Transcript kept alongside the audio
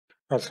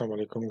Assalamu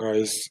alaikum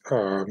guys.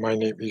 My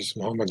name is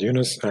Muhammad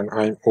Yunus and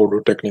I'm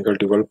Odoo technical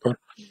developer.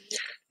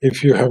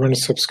 If you haven't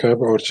subscribed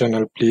our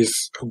channel, please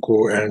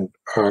go and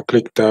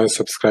click the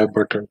subscribe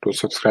button to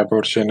subscribe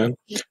our channel.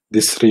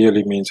 This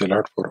really means a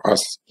lot for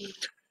us.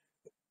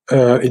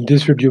 In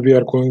this video, we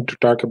are going to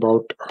talk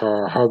about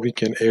how we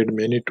can add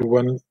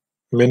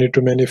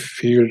many-to-many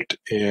field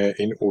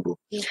in Odoo,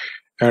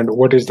 and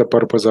what is the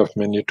purpose of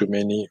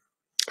many-to-many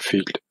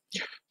field.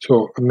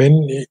 So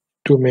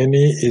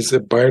many-to-many is a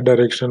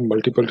bidirectional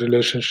multiple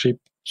relationship.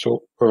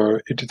 So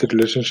it is a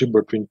relationship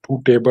between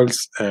two tables,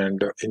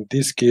 and in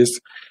this case,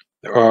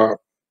 uh,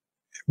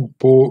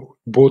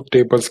 both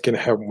tables can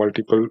have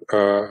multiple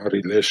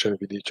relation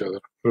with each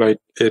other. Like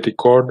a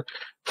record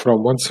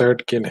from one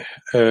side can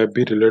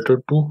be related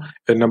to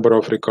a number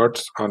of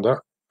records on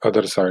the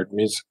other side.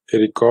 Means a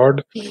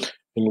record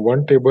in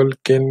one table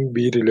can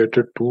be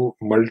related to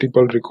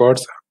multiple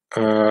records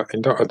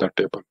in the other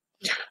table.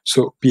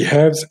 So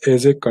behaves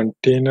as a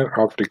container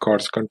of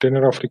records.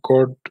 Container of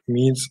record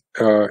means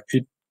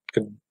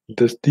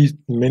these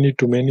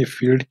many-to-many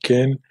field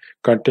can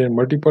contain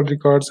multiple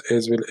records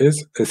as well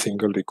as a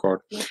single record.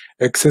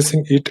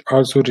 Accessing it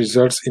also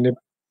results in a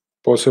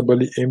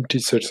possibly empty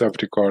sets of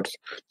records,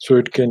 so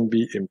it can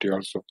be empty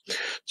also.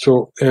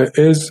 So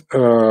as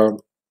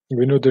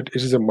we know that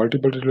it is a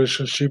multiple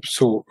relationship,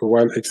 so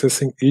while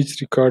accessing each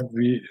record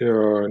we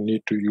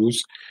need to use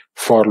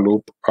for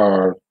loop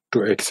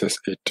to access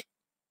it.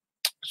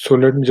 So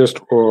let me just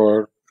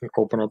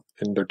open up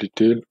in the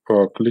detail,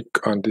 click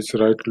on this,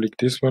 right click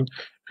this one,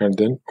 and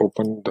then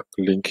open the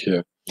link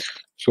here.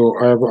 So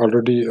I have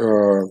already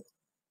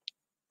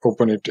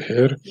open it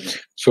here.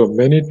 So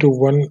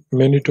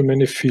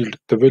many-to-many field,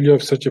 the value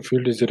of such a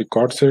field is a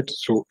record set.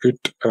 So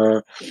it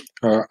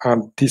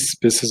on this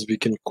basis we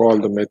can call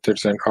the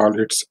methods and all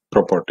its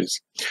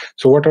properties.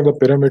 So what are the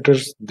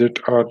parameters that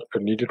are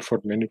needed for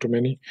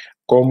many-to-many?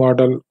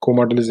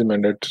 Co-model is a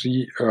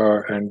mandatory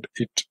and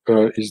it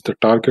is the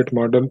target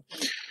model.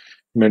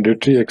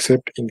 Mandatory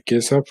except in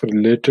case of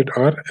related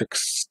or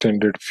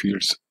extended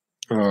fields.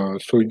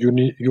 So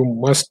you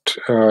must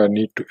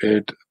need to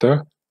add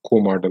the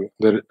co-model,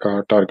 the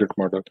target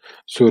model.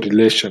 So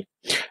relation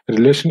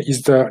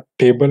is the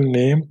table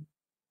name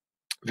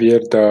where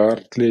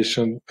the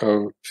relation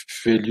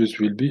values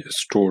will be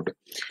stored.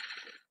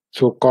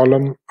 So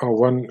column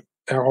one,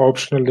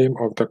 optional name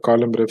of the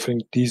column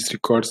referring these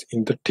records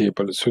in the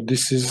table. So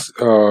this is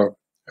the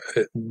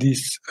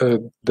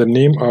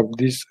name of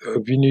this.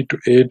 We need to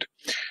add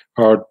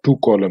two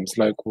columns.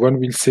 Like one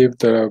will save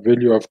the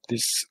value of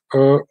this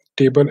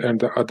table,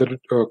 and the other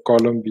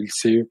column will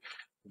save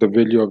the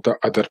value of the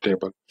other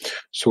table.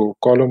 So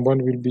column one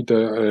will be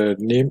the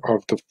name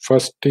of the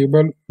first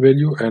table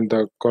value, and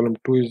the column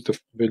two is the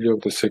value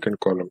of the second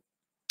column,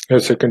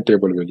 second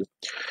table value.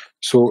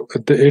 So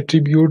the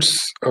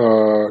attributes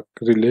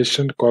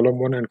relation column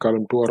one and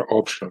column two are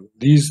optional.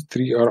 These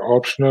three are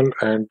optional,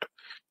 and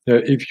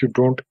if you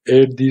don't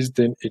add these,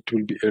 then it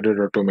will be added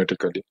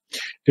automatically.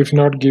 If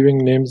not, giving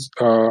names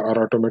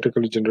are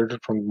automatically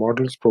generated from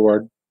models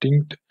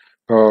providing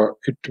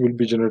it will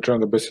be generated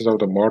on the basis of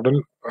the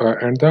model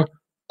and the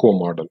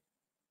co-model.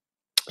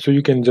 So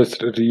you can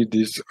just read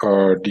these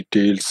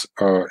details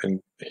in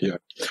here.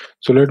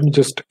 So let me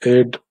just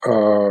add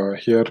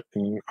here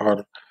in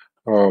our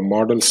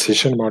model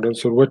session model.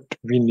 So what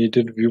we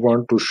needed, we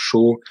want to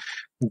show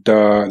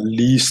the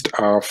list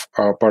of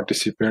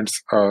participants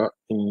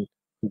in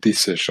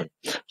this session.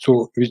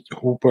 So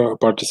who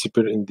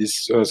participate in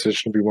this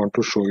session, we want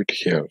to show it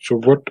here. So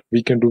what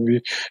we can do,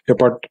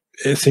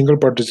 a single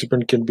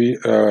participant can be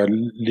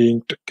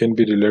linked, can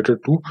be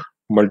related to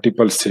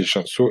multiple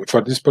sessions. So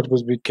for this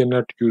purpose we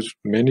cannot use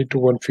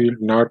many-to-one field,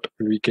 not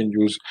we can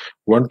use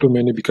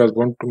one-to-many, because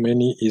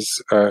one-to-many is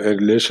a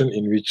relation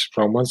in which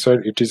from one side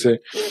it is a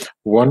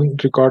one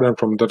record and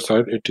from the other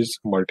side it is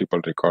multiple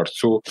records.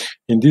 So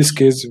in this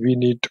case we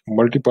need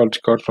multiple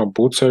records from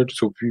both sides,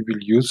 so we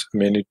will use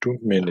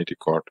many-to-many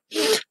record,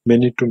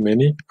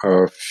 many-to-many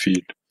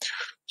field.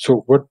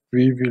 So what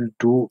we will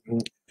do,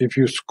 if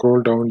you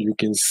scroll down you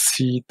can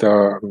see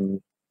the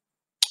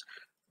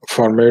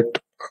format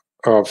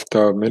of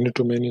the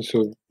many-to-many.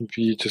 So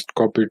we just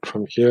copy it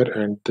from here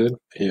and then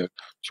here.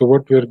 So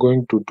what we are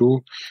going to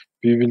do,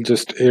 we will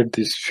just add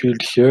this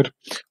field here.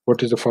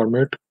 What is the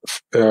format?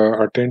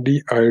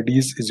 Attendee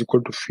IDs is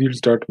equal to fields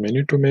dot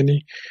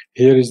many-to-many.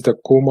 Here is the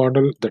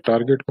co-model, the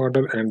target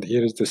model, and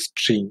here is the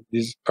string.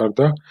 These are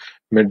the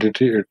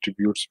mandatory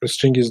attributes. The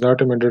string is not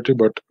a mandatory,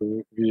 but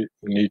we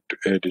need to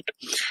add it,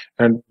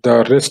 and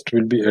the rest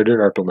will be added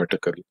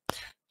automatically.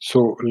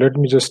 So let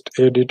me just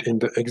add it in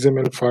the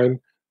XML file.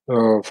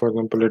 For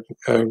example,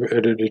 I've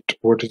added it.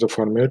 What is the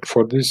format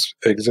for this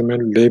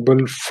XML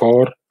label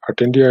for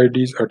attendee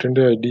IDs?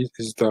 Attendee IDs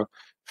is the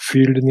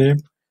field name.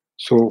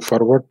 So for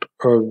what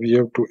we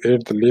have to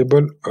add the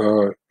label,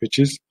 which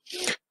is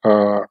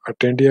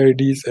attendee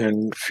IDs,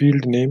 and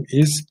field name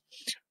is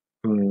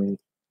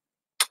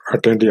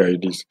attendee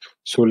IDs.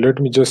 So let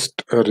me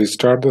just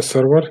restart the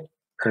server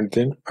and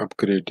then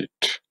upgrade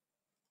it.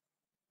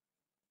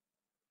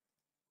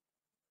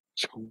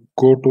 So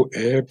go to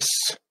apps,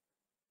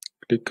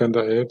 click on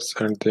the apps,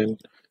 and then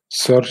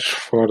search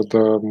for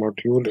the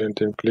module, and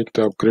then click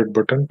the upgrade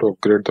button to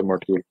upgrade the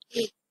module.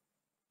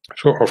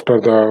 So after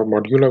the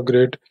module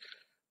upgrade,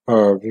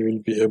 we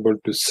will be able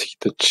to see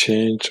the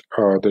change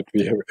that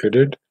we have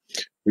added,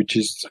 which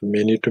is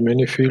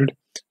many-to-many field.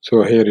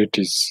 So here it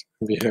is.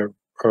 We have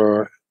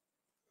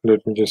let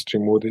me just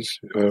remove this.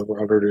 I have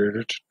already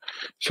added.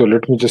 So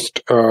let me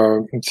just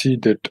see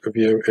that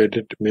we have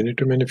added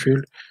many-to-many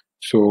field.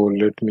 So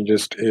let me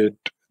just add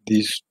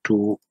these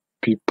two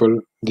people.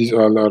 These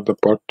all are the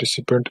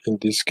participant in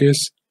this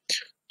case.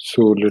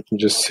 So let me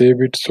just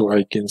save it so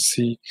I can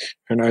see,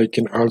 and I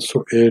can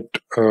also add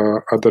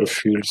other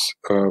fields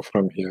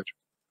from here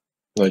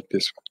like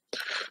this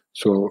one.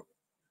 So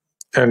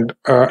and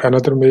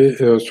another way,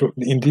 so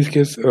in this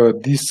case,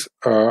 this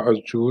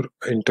Azure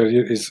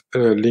interior is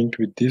linked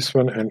with this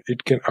one, and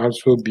it can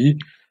also be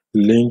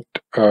linked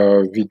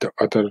with the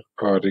other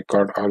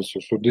record also.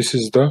 So this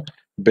is the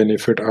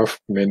benefit of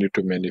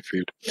many-to-many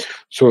field.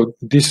 So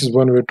this is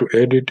one way to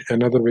add it.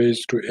 Another way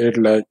is to add,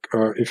 like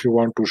if you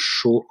want to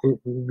show,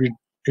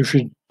 if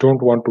you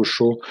don't want to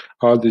show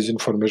all this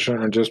information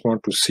and just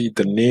want to see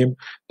the name,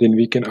 then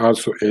we can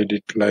also add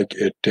it like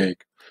a tag.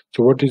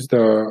 So what is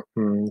the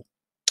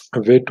a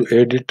way to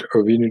add it?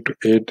 We need to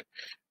add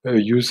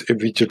use a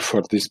widget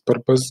for this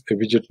purpose. A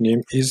widget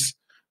name is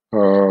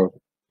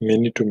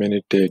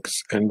many-to-many tags,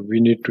 and we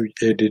need to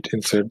add it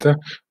inside the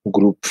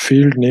group.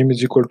 Field name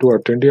is equal to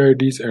attendee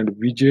IDs, and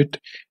widget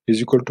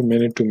is equal to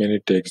many-to-many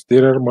tags.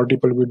 There are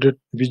multiple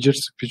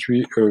widgets which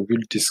we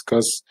will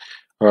discuss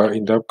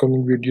in the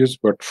upcoming videos,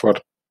 but for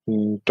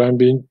time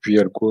being we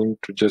are going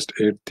to just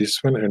add this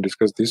one and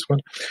discuss this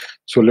one.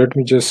 So let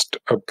me just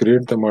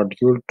upgrade the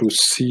module to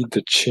see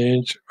the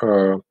change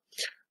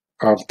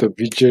of the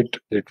widget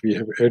that we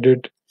have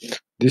added.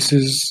 This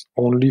is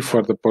only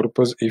for the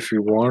purpose if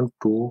you want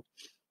to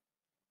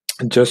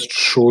just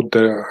show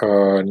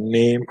the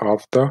name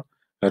of the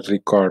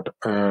record,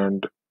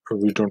 and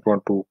we don't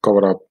want to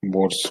cover up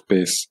more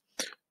space.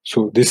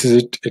 So this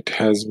is it. It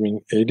has been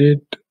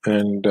added,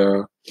 and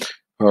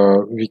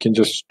we can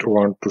just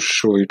want to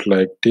show it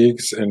like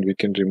tags, and we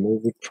can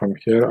remove it from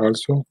here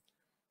also.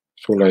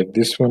 So like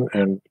this one,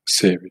 and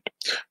save it.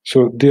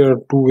 So there are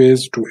two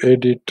ways to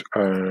edit,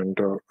 and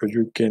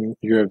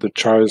you have the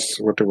choice.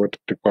 Whatever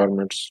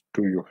requirements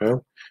do you have,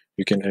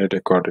 you can add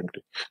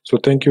accordingly. So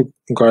thank you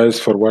guys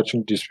for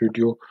watching this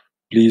video.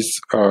 Please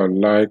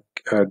like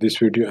this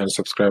video and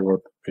subscribe our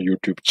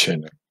YouTube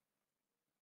channel.